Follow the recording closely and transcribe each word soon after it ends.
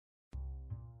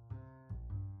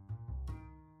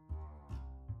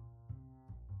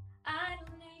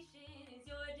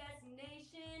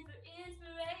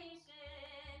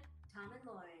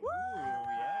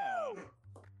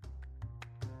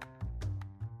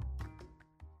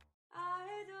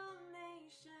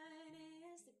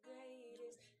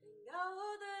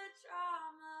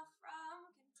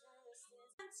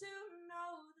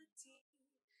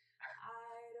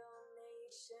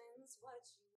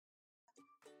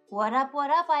What up,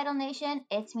 Idol Nation?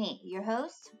 It's me, your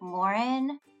host,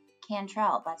 Lauren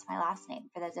Cantrell. That's my last name,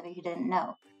 for those of you who didn't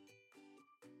know.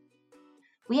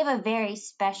 We have a very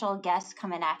special guest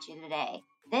coming at you today.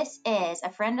 This is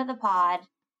a friend of the pod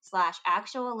 /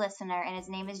 actual listener, and his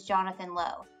name is Jonathan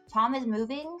Lowe. Tom is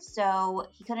moving, so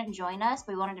he couldn't join us,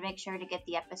 but we wanted to make sure to get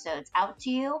the episodes out to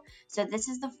you. So this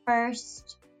is the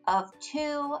first of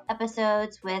 2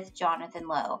 episodes with Jonathan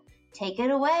Lowe. Take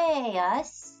it away,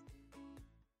 us.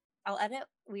 I'll edit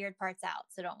weird parts out,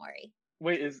 so don't worry.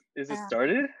 Wait, is it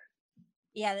started?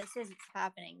 Yeah, this is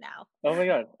happening now. Oh my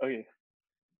god, okay.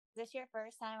 Is this your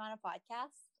first time on a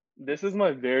podcast? This is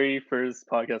my very first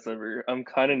podcast ever. I'm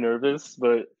kind of nervous,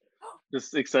 but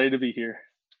just excited to be here.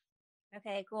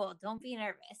 Okay, cool. Don't be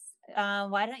nervous.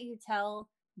 Why don't you tell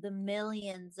the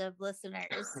millions of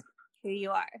listeners who you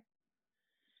are?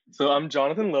 So I'm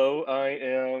Jonathan Lowe. I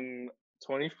am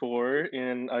 24,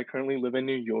 and I currently live in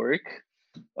New York.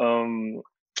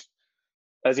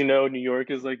 As you know, New York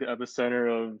is like the epicenter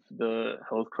of the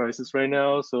health crisis right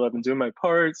now. So I've been doing my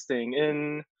part, staying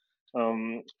in,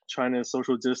 trying to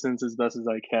social distance as best as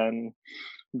I can.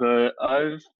 But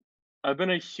I've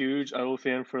been a huge Idol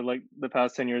fan for like the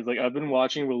past 10 years. Like I've been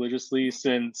watching religiously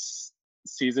since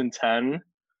season 10.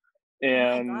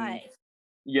 And oh my gosh.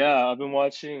 Yeah, I've been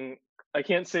watching. I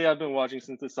can't say I've been watching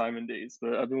since the Simon days,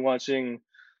 but I've been watching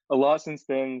a lot since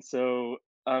then. So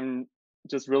I'm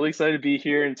just really excited to be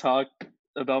here and talk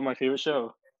about my favorite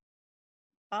show.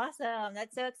 Awesome.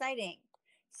 That's so exciting.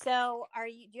 So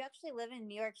do you actually live in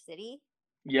New York City?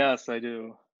 Yes, I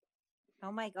do.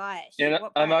 Oh my gosh. And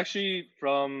I'm actually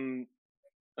from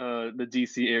the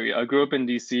DC area. I grew up in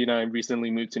DC and I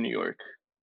recently moved to New York.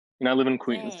 And I live in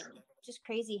Queens. Dang. Just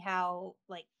crazy how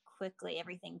like quickly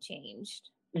everything changed.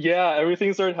 Yeah,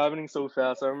 everything started happening so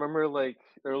fast. I remember like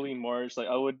early March, like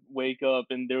I would wake up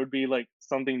and there would be like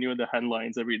something new in the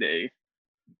headlines every day.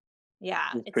 Yeah,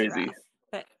 it's crazy. Rough.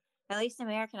 But at least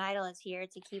American Idol is here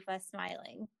to keep us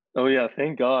smiling. Oh yeah,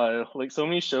 thank God. Like so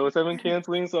many shows have been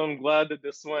canceling, so I'm glad that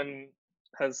this one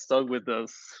has stuck with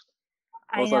us.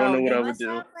 I don't know what they I would must do.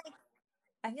 have,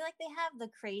 I feel like they have the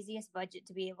craziest budget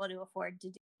to be able to afford to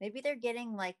do. Maybe they're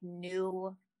getting like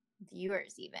new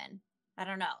viewers even. I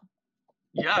don't know.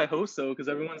 Yeah, I hope so, because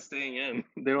everyone's staying in.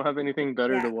 They don't have anything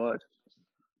better to watch.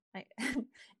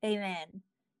 Amen.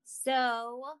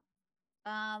 So,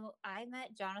 I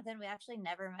met Jonathan. We actually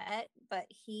never met, but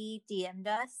he DM'd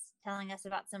us telling us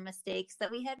about some mistakes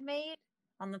that we had made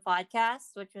on the podcast,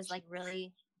 which was like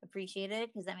really appreciated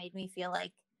because that made me feel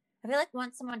like, I feel like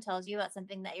once someone tells you about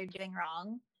something that you're doing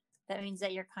wrong, that means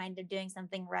that you're kind of doing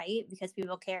something right because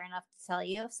people care enough to tell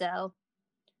you. So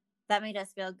that made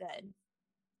us feel good.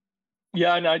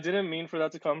 Yeah, and I didn't mean for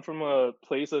that to come from a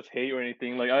place of hate or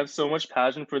anything. Like I have so much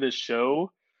passion for this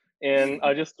show, and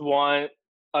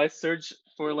I search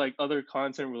for like other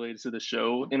content related to the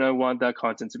show, and I want that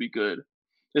content to be good.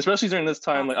 Especially during this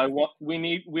time, awesome. like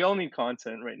we all need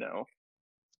content right now.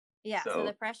 Yeah, so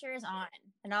the pressure is on,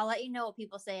 and I'll let you know what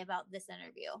people say about this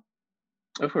interview.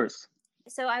 Of course.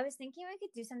 So I was thinking we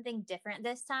could do something different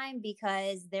this time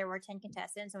because there were 10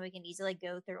 contestants and we can easily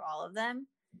go through all of them.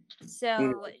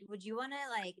 So would you want to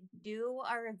like do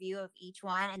a review of each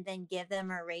one and then give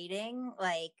them a rating,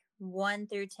 like 1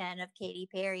 through 10 of Katy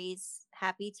Perry's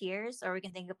Happy Tears, or we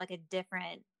can think of like a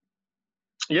different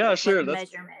sure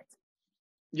measurement?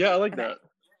 Yeah, I like that.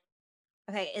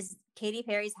 Okay, is Katy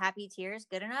Perry's Happy Tears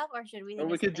good enough, or should we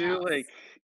think we could do else? Like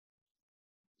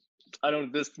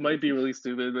this might be really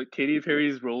stupid, but Katy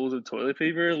Perry's rolls of toilet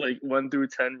paper, like 1 through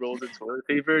 10 rolls of toilet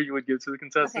paper you would give to the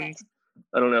contestants. Okay.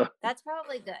 I don't know. That's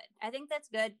probably good. I think that's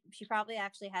good. She probably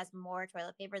actually has more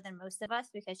toilet paper than most of us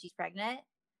because she's pregnant.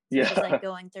 So yeah. She's like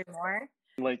going through more.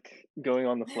 Like going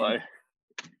on the fly.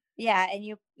 Yeah, and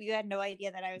you had no idea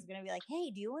that I was going to be like,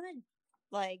 hey, do you want to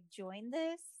like join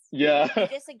this? Yeah. I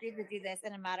just agreed to do this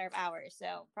in a matter of hours,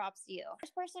 so props to you.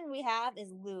 First person we have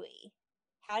is Louis.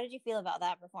 How did you feel about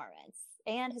that performance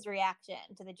and his reaction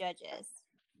to the judges?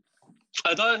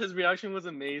 I thought his reaction was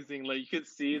amazing. Like you could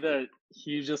see that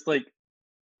he just like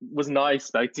was not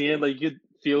expecting it. Like you could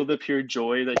feel the pure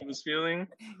joy that he was feeling.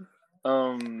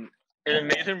 And it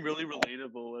made him really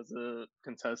relatable as a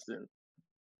contestant.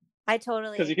 I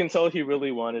totally because you can tell he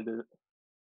really wanted it.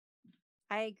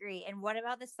 I agree. And what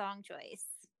about the song choice?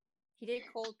 He did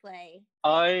Coldplay.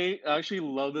 I actually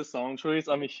love the song choice.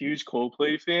 I'm a huge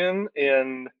Coldplay fan,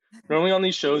 and normally on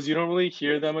these shows you don't really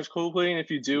hear that much Coldplay, and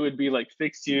if you do, it'd be like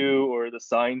Fix You or The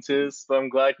Scientist, but I'm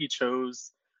glad he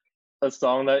chose a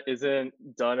song that isn't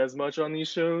done as much on these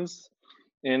shows,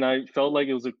 and I felt like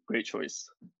it was a great choice.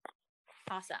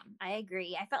 Awesome. I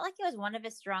agree. I felt like it was one of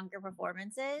his stronger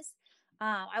performances.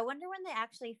 I wonder when they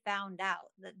actually found out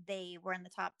that they were in the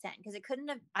top 10 because it couldn't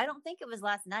have. I don't think it was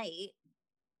last night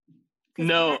because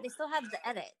No. they still have the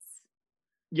edits.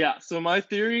 Yeah, so my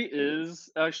theory is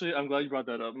actually I'm glad you brought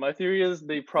that up. My theory is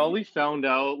they probably found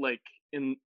out like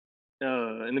in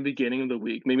the beginning of the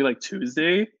week, maybe like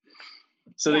Tuesday.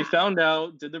 So they found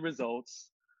out, did the results,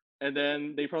 and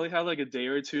then they probably had like a day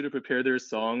or two to prepare their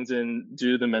songs and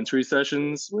do the mentoring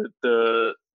sessions with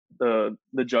the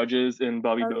judges and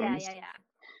Bobby Bones. Yeah.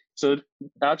 So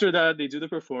after that, they do the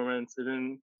performance, and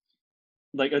then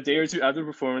like a day or two after the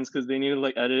performance, because they need to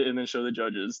like edit and then show the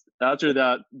judges. After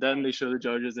that, then they show the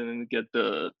judges and then get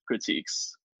the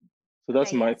critiques. So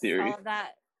that's my theory.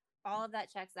 All of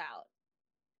that checks out.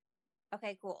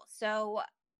 Okay, cool. So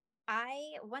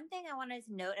one thing I wanted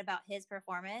to note about his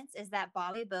performance is that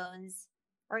Bobby Bones,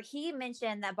 or he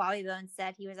mentioned that Bobby Bones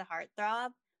said he was a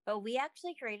heartthrob, but we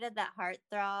actually created that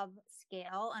heartthrob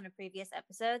scale on a previous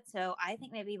episode. So I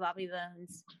think maybe Bobby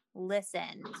Bones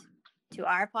listened to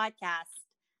our podcast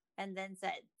and then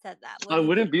said that. I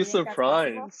wouldn't be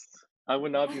surprised. I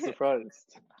would not be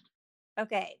surprised.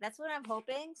 Okay, that's what I'm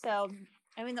hoping. So,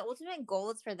 I mean, the ultimate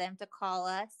goal is for them to call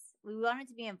us. We wanted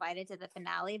to be invited to the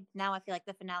finale. Now I feel like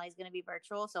the finale is going to be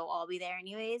virtual, so I'll be there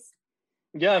anyways.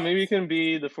 Yeah, maybe you can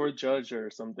be the fourth judge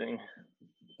or something.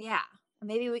 Yeah,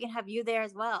 maybe we can have you there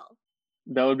as well.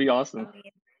 That would be awesome.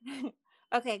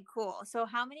 Okay, cool. So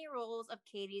how many rolls of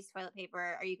Katie's toilet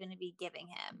paper are you going to be giving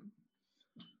him?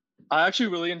 I actually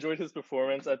really enjoyed his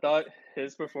performance. I thought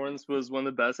his performance was one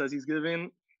of the best as he's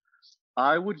given.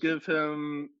 I would give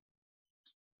him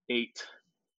 8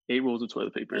 rolls of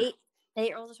toilet paper.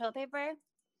 8 rolls of toilet paper?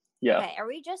 Yeah. Okay, are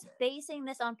we just basing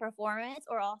this on performance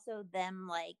or also them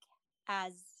like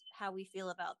as how we feel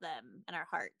about them in our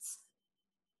hearts?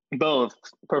 Both.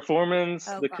 Performance,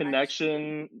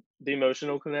 connection, the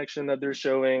emotional connection that they're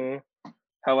showing,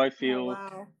 how I feel. Oh,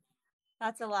 wow.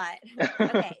 That's a lot.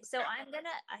 Okay, so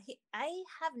I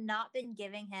have not been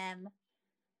giving him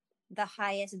the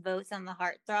highest votes on the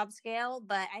heartthrob scale,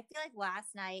 but I feel like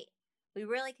last night we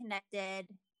really connected.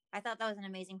 I thought that was an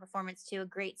amazing performance too, a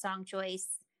great song choice.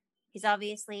 He's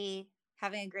obviously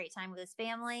having a great time with his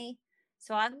family.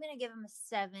 So I'm going to give him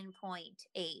a 7.8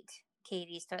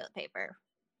 Katie's toilet paper.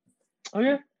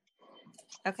 Okay.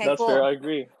 Okay, that's cool. fair. I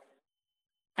agree.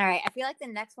 All right. I feel like the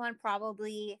next one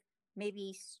probably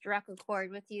maybe struck a chord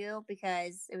with you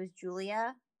because it was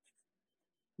Julia.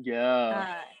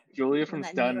 Yeah. Julia from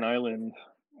Staten Island.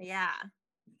 Yeah.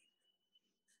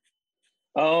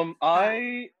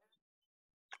 I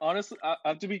honestly, I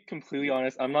have to be completely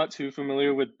honest. I'm not too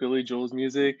familiar with Billy Joel's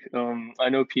music. I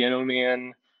know Piano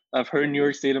Man. I've heard New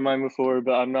York State of Mind before,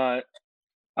 but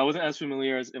I wasn't as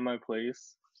familiar as In My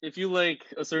Place. If you like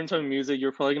a certain type of music,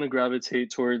 you're probably going to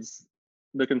gravitate towards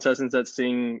the contestants that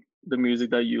sing the music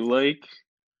that you like.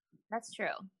 That's true.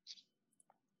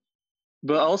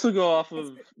 But also go off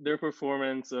of their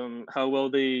performance, how well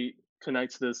they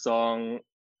connect to this song,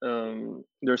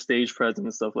 their stage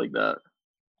presence, stuff like that.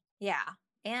 Yeah.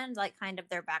 And like kind of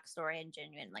their backstory and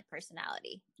genuine like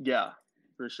personality. Yeah,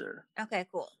 for sure. Okay,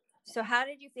 cool. So how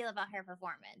did you feel about her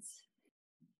performance?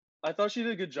 I thought she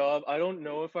did a good job. I don't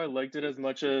know if I liked it as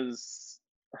much as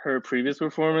her previous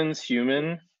performance,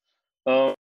 Human.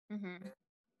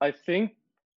 I think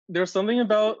there's something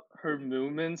about her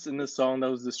movements in the song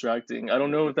that was distracting. I don't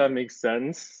know if that makes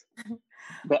sense,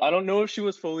 but I don't know if she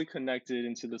was fully connected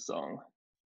into the song.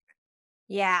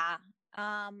 Yeah.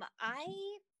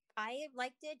 I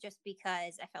liked it just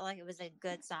because I felt like it was a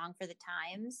good song for the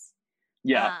times.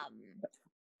 Yeah.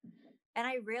 And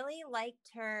I really liked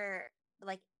her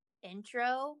like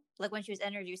intro, like when she was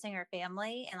introducing her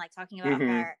family and like talking about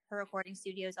her recording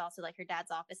studios, also like her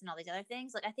dad's office and all these other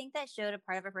things. Like I think that showed a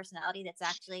part of her personality that's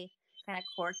actually kind of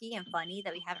quirky and funny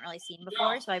that we haven't really seen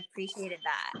before. So I appreciated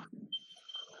that.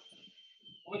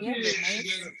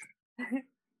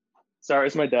 Sorry,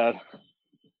 it's my dad.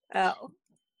 Oh.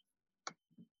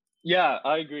 Yeah,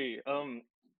 I agree.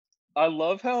 I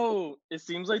love how it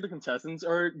seems like the contestants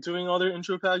are doing all their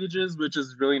intro packages, which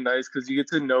is really nice because you get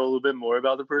to know a little bit more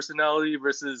about the personality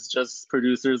versus just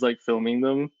producers like filming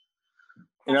them.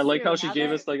 And I like how she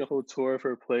gave us like a whole tour of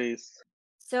her place.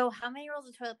 So how many rolls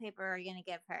of toilet paper are you going to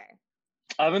give her?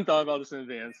 I haven't thought about this in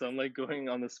advance, so I'm like going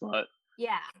on the spot.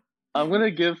 Yeah. I'm going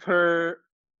to give her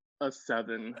a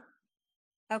 7.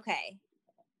 Okay.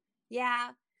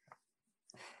 Yeah.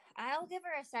 I'll give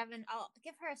her a 7. I'll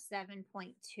give her a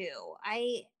 7.2.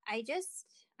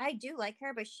 I do like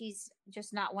her, but she's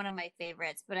just not one of my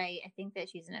favorites. But I think that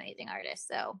she's an amazing artist.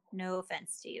 So no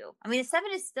offense to you. I mean, a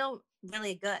 7 is still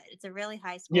really good. It's a really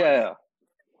high score. Yeah.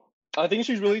 I think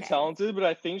she's really talented, but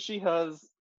I think she has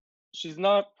she's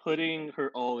not putting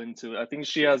her all into it. I think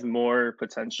she has more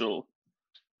potential.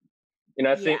 And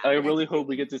I Yeah, really hope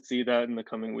we get to see that in the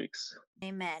coming weeks.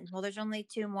 Amen. Well, there's only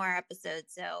 2 more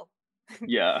episodes, so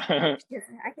Yeah.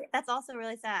 that's also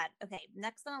really sad. Okay,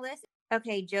 next on the list.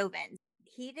 Okay, Joven.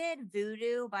 He did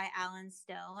Voodoo by Alan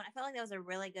Stone. I felt like that was a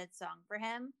really good song for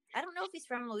him. I don't know if he's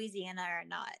from Louisiana or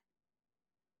not,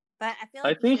 but I feel I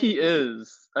like he think should he be.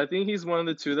 is. I think he's one of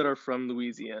the 2 that are from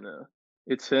Louisiana.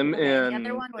 It's him Okay, and the other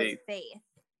and one was Faith. Faith.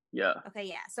 Yeah. Okay,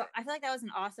 yeah. So I feel like that was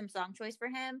an awesome song choice for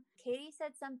him. Katie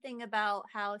said something about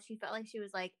how she felt like she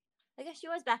was like, I guess she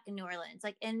was back in New Orleans,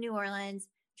 like in New Orleans,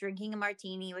 drinking a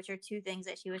martini, which are 2 things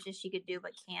that she wishes she could do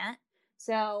but can't.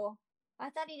 So I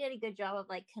thought he did a good job of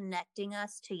like connecting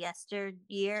us to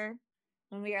yesteryear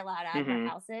when we were allowed out of our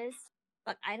houses.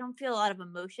 Like I don't feel a lot of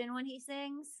emotion when he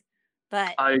sings,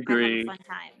 but I I have a agree. fun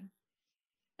time.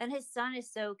 And his son is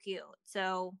so cute.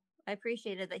 So I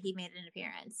appreciated that he made an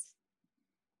appearance.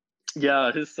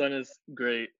 Yeah, his son is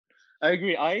great. I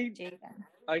agree. Jaden.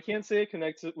 I can't say I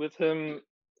connect with him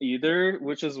either,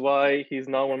 which is why he's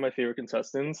not one of my favorite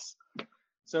contestants.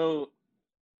 So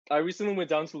I recently went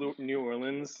down to New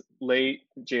Orleans late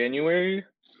January,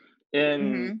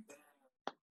 and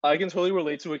I can totally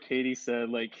relate to what Katie said.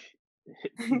 Like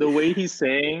the way he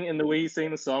sang and the way he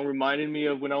sang the song reminded me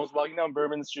of when I was walking down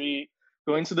Bourbon Street,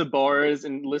 going to the bars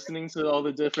and listening to all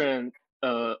the different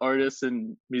artists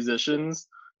and musicians.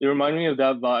 It reminded me of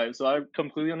that vibe. So I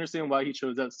completely understand why he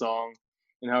chose that song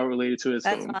and how it related to his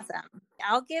That's home. awesome.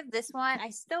 I'll give this one.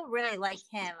 I still really like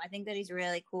him. I think that he's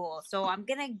really cool. So I'm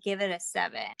gonna give it a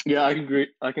 7. Yeah, I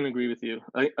can agree with you.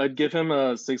 I'd give him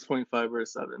a 6.5 or a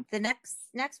 7. The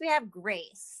next we have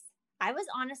Grace. I was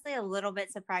honestly a little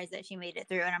bit surprised that she made it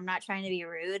through, and I'm not trying to be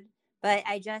rude, but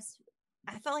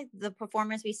I felt like the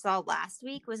performance we saw last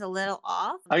week was a little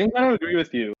off. I can kind of agree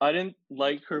with you. I didn't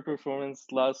like her performance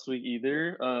last week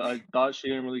either. I thought she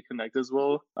didn't really connect as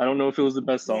well. I don't know if it was the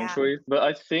best song choice, but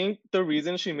I think the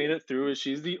reason she made it through is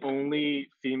she's the only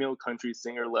female country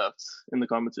singer left in the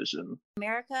competition.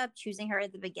 America choosing her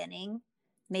at the beginning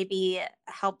maybe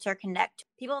helped her connect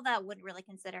people that wouldn't really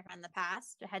consider her in the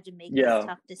past, had to make this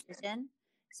tough decision.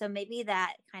 So maybe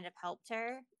that kind of helped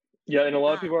her. Yeah, and a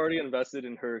lot of people already invested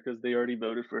in her because they already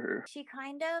voted for her. She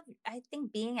kind of, I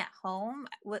think being at home,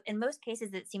 in most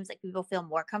cases, it seems like people feel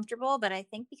more comfortable, but I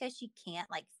think because she can't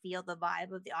like feel the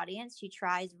vibe of the audience, she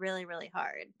tries really, really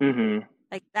hard.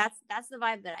 Like that's the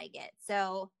vibe that I get.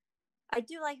 So I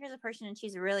do like her as a person and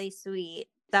she's really sweet.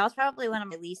 That was probably one of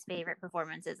my least favorite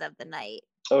performances of the night.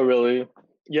 Oh, really?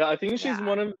 Yeah, I think she's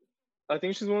one of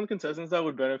the contestants that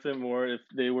would benefit more if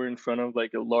they were in front of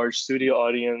like a large studio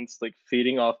audience, like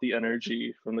feeding off the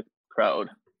energy from the crowd.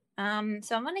 So I'm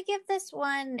gonna give this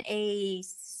one a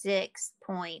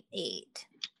 6.8.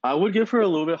 I would give her a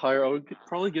little bit higher. I would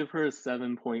probably give her a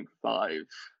 7.5.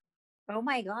 Oh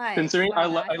my god! Considering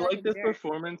wow, I like this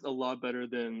performance a lot better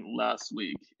than last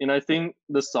week, and I think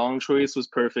the song choice was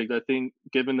perfect. I think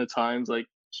given the times, like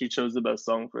she chose the best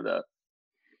song for that.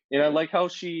 And I like how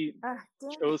she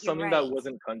chose something that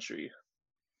wasn't country.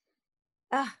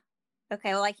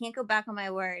 Okay, well, I can't go back on my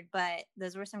word, but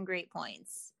those were some great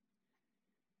points.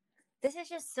 This is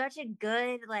just such a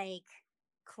good, like,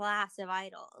 class of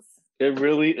idols. It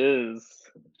really is.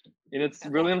 And it's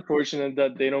really unfortunate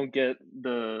that they don't get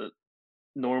the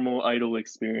normal idol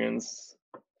experience,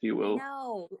 if you will.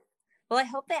 No. Well, I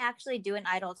hope they actually do an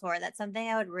idol tour. That's something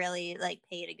I would really, like,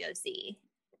 pay to go see.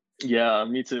 Yeah,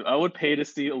 me too. I would pay to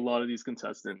see a lot of these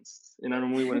contestants, and I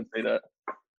normally wouldn't say that.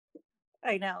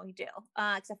 I know, you do.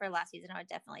 Except for last season, I would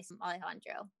definitely see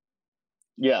Alejandro.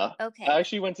 Yeah. Okay. I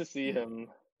actually went to see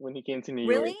him when he came to New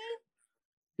York. Really?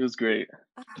 He was great.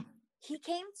 He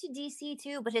came to DC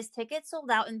too, but his tickets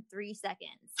sold out in 3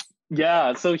 seconds.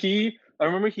 Yeah, so I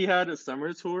remember he had a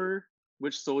summer tour,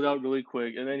 which sold out really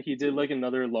quick, and then he did like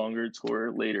another longer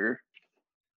tour later.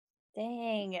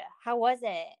 Dang, how was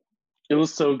it? It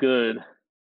was so good.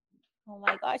 Oh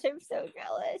my gosh, I'm so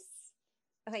jealous.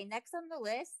 Okay, next on the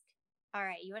list. All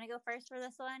right, you want to go first for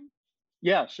this one?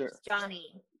 Yeah, sure. It's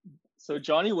Johnny. So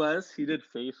Johnny West, he did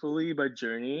Faithfully by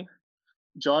Journey.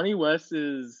 Johnny West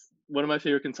is one of my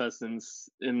favorite contestants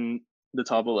in the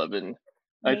top 11.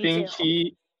 I think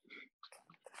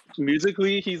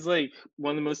musically, he's like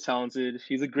one of the most talented.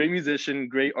 He's a great musician,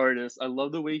 great artist. I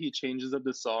love the way he changes up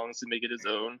the songs to make it his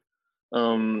own.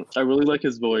 I really like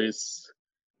his voice.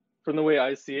 From the way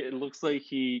I see it, it looks like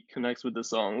he connects with the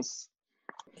songs.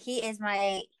 He is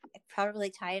probably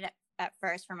tied at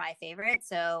first for my favorite,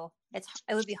 so it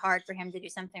would be hard for him to do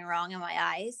something wrong in my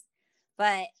eyes.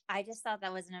 But I just thought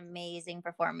that was an amazing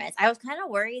performance. I was kind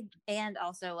of worried, and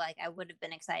also like I would have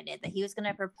been excited that he was going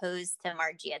to propose to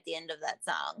Margie at the end of that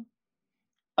song.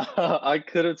 I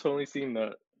could have totally seen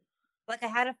that. Like I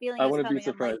had a feeling I it was wouldn't be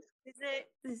coming. I'm like, surprised. this is it.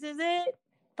 This is it.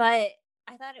 But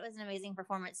I thought it was an amazing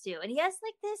performance too. And he has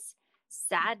like this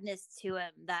sadness to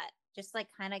him that just like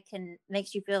kind of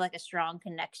makes you feel like a strong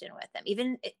connection with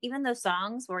him. Even those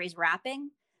songs where he's rapping,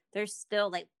 there's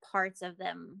still like parts of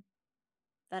them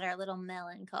that are a little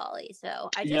melancholy. So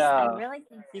I Yeah, really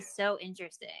think he's so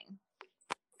interesting.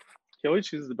 he always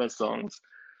chooses the best songs,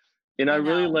 and I I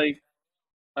really know.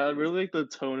 like the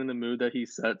tone and the mood that he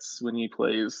sets when he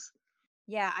plays.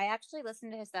 Yeah, I actually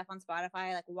listen to his stuff on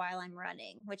Spotify like while I'm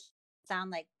running, which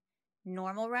sound like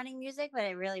normal running music, but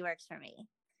it really works for me.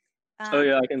 Oh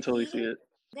yeah, I can totally see it.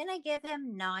 I'm gonna give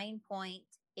him 9.8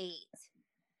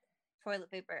 toilet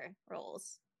paper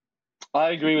rolls.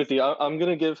 I agree with you. I'm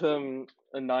gonna give him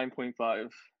a 9.5.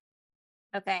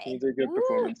 Okay. He did a good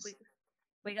performance.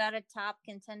 We got a top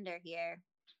contender here.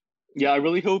 Yeah, I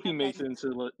really hope he makes it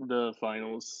into the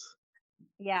finals.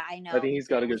 Yeah, I know. I think he's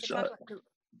got a good shot.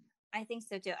 I think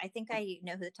so too. I think I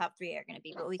know who the top 3 are going to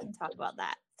be, but we can talk about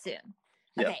that soon.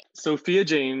 Yeah. Okay. Sophia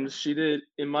James, she did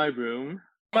In My Room.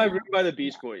 My Room by the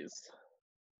Beach Boys.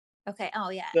 Okay. Oh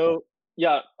yeah. So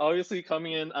yeah, obviously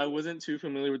coming in, I wasn't too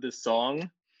familiar with this song.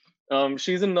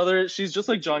 She's just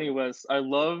like Johnny West. I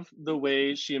love the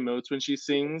way she emotes when she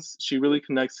sings. She really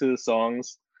connects to the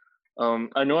songs.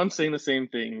 I know I'm saying the same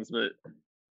things, but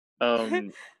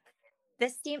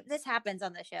this happens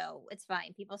on the show. It's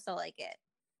fine. People still like it.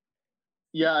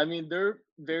 Yeah, I mean they're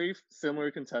very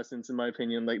similar contestants in my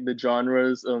opinion. Like the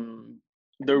genres,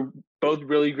 they're both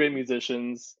really great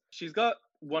musicians. She's got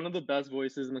one of the best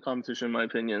voices in the competition, in my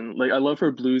opinion. Like I love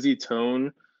her bluesy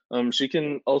tone. She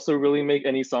can also really make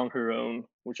any song her own,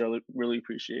 which I really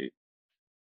appreciate.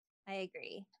 I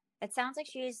agree. It sounds like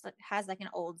has like an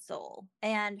old soul.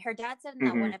 And her dad said in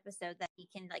that one episode that he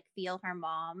can like feel her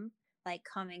mom like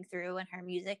coming through in her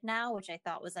music now, which I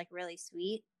thought was like really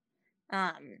sweet.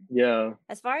 Yeah.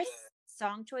 As far as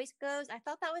song choice goes, I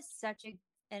thought that was such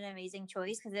an amazing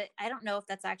choice because I don't know if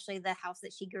that's actually the house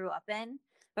that she grew up in,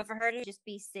 but for her to just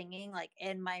be singing like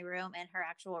in my room, in her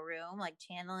actual room, like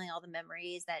channeling all the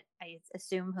memories that I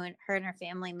assume her and her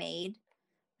family made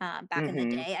back in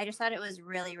the day, I just thought it was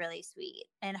really, really sweet.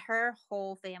 And her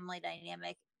whole family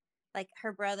dynamic, like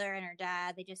her brother and her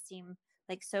dad, they just seem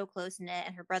like so close knit.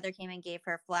 And her brother came and gave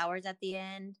her flowers at the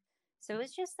end. So it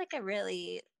was just like a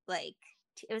really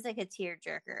it was like a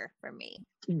tearjerker for me.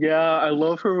 Yeah, I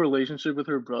love her relationship with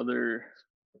her brother.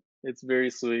 It's very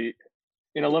sweet.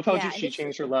 And I love how she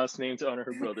changed her last name to honor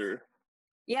her brother.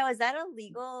 Yeah, was that a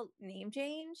legal name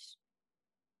change?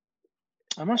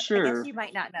 I'm not sure. I guess you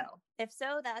might not know. If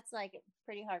so, that's like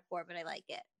pretty hardcore, but I like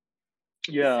it.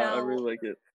 Yeah, I really like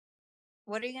it.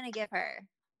 What are you gonna give her?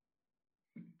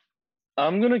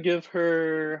 I'm gonna give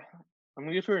her a 9.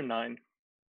 Okay,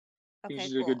 I think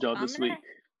she did a good job this week.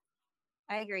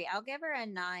 I agree. I'll give her a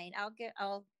 9.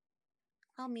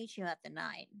 I'll meet you at the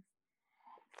 9.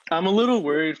 I'm a little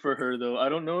worried for her though. I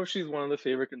don't know if she's one of the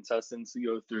favorite contestants to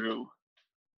go through.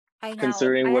 I know.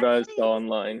 Considering what I saw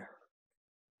online.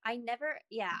 I never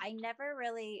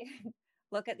really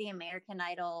look at the American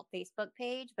Idol Facebook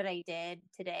page, but I did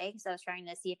today because I was trying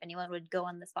to see if anyone would go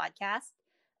on this podcast.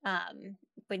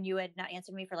 When you had not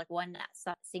answered me for like one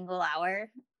single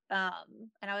hour. And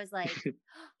I was like,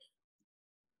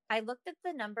 I looked at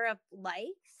the number of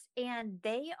likes and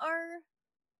they are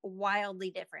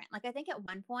wildly different. Like I think at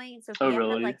one point, Sophia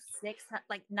had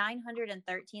like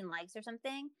 913 likes or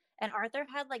something, and Arthur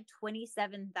had like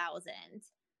 27,000.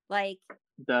 Like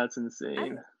that's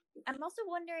insane. I'm also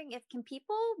wondering can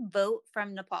people vote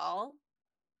from Nepal?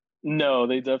 No,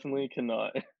 they definitely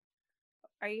cannot.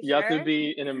 Are you sure? You have to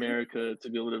be in America to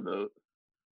be able to vote.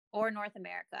 Or North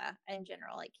America in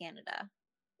general, like Canada.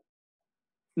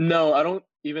 No, I don't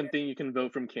even think you can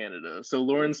vote from Canada. So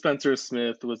Lauren Spencer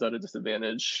Smith was at a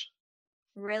disadvantage.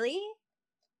 Really?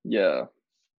 Yeah.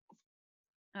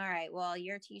 All right. Well,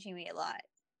 you're teaching me a lot.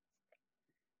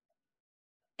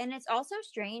 And it's also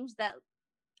strange that,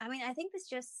 I think this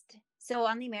so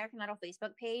on the American Idol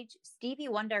Facebook page, Stevie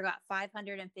Wonder got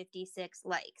 556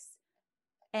 likes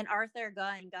and Arthur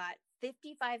Gunn got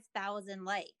 55,000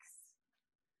 likes.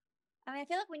 I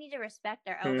feel like we need to respect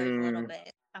our elders a little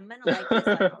bit. I'm going to like this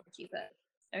line that you put.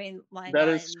 That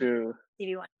is true.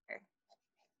 Stevie Wonder.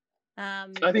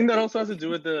 I think that also has to do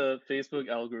with the Facebook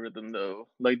algorithm, though.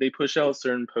 Like they push out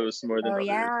certain posts more than others.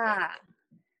 Yeah.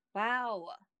 Wow.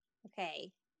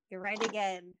 Okay. You're right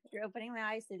again. You're opening my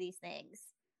eyes to these things.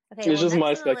 Okay. It's just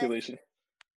my speculation.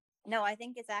 No, I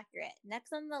think it's accurate.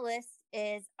 Next on the list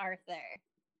is Arthur.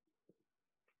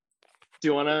 Do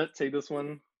you want to take this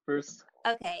one first?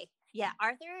 Okay. Yeah,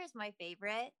 Arthur is my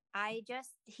favorite.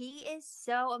 He is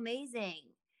so amazing.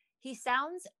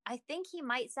 I think he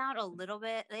might sound a little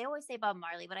bit, they always say Bob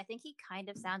Marley, but I think he kind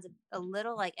of sounds a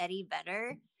little like Eddie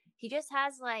Vedder. He just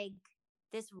has like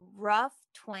this rough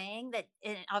twang that,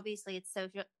 and obviously it's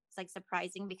like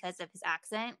surprising because of his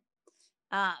accent.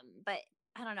 But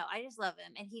I don't know. I just love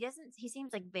him. And he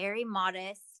seems like very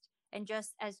modest and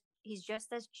he's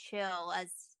just as chill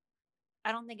as,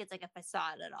 I don't think it's like a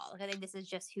facade at all. Like, I think this is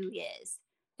just who he is.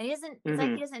 And it's like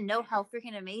he doesn't know how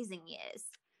freaking amazing he is.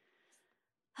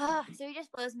 So he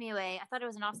just blows me away. I thought it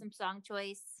was an awesome song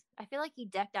choice. I feel like he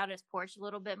decked out his porch a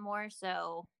little bit more,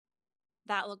 so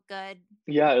that looked good.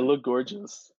 Yeah, it looked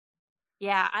gorgeous.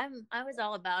 Yeah, I was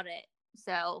all about it.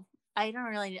 So I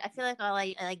feel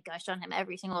like I gush on him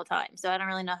every single time. So I don't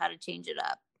really know how to change it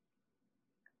up.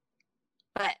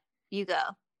 But you go.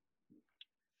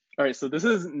 All right, so this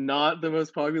is not the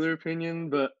most popular opinion,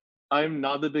 but I'm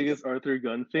not the biggest Arthur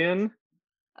Gunn fan.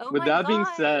 With that being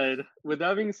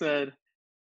said,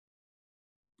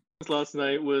 last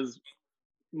night was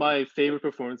my favorite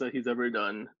performance that he's ever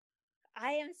done.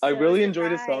 I really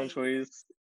enjoyed his song choice.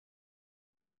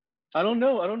 I don't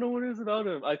know what it is about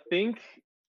him. I think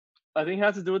it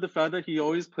has to do with the fact that he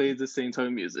always plays the same type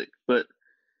of music, but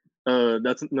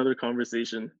that's another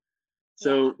conversation.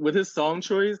 So with his song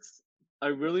choice, I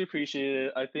really appreciate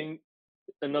it. I think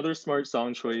another smart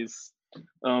song choice.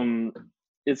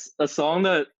 It's a song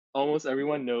that almost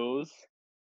everyone knows,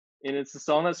 and it's a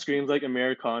song that screams like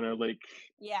Americana, like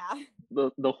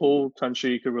the whole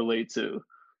country could relate to.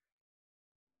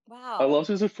 Wow. I loved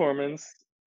his performance.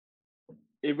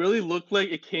 It really looked like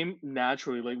it came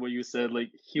naturally, like what you said.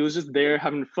 Like he was just there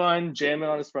having fun, jamming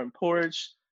on his front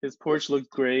porch. His porch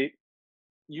looked great.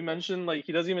 You mentioned like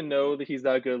he doesn't even know that he's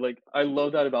that good. Like I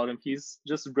love that about him. He's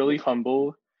just really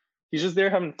humble. He's just there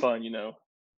having fun, you know.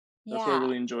 That's what I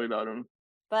really enjoy about him.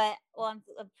 But I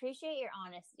appreciate your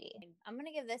honesty. I'm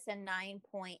gonna give this a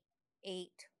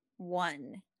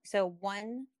 9.81. So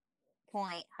 1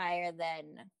 point higher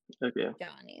than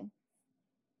Johnny.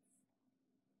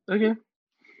 Okay.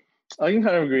 I can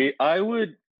kind of agree. I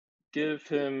would give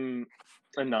him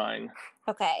a 9.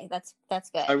 Okay, that's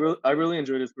good. I really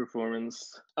enjoyed his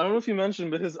performance. I don't know if you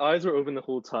mentioned, but his eyes were open the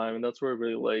whole time, and that's what I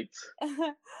really liked.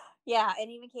 Yeah, and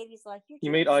even Katie's like, he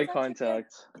made eye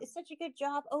contact. It's such a good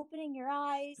job opening your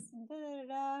eyes. And da, da,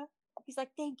 da. He's like,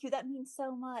 thank you. That means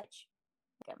so much.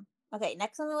 Okay,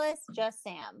 next on the list, Just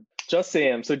Sam. Just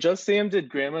Sam. So Just Sam did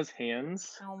Grandma's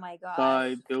Hands. Oh my gosh.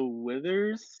 By Bill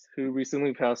Withers, who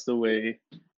recently passed away.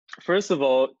 First of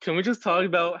all, can we just talk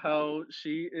about how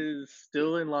she is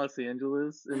still in Los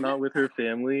Angeles and not with her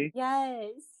family?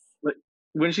 Yes. Like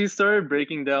when she started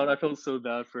breaking down, I felt so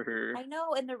bad for her. I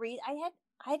know, and I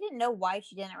didn't know why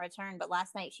she didn't return, but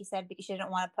last night she said because she didn't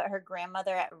want to put her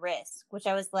grandmother at risk, which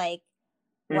I was like,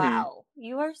 wow,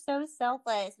 you are so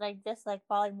selfless. And I'm just like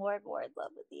falling more and more in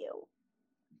love with you.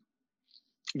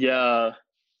 Yeah.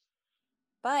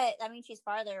 But, I mean, she's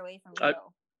farther away from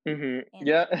you.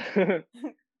 Yeah.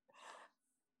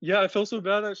 Yeah, I felt so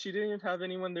bad that she didn't have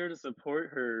anyone there to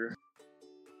support her.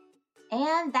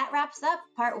 And that wraps up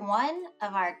part 1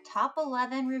 of our top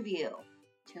 11 review.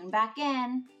 Tune back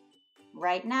in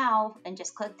right now and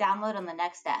just click download on the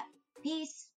next step.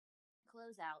 Peace.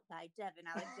 Close Out by Devin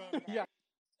Alexander. Yeah.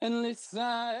 And listen,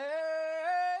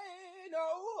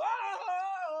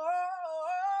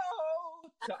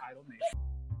 to Idle Nation.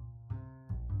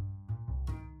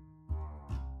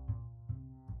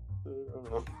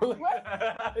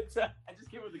 I just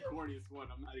came with the corniest one.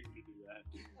 I'm not even gonna do that.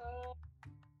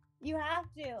 You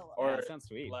have to. Or it sounds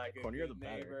sweet. Like Cornier the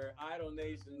better. Neighbor, Idle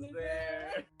Nation's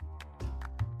there.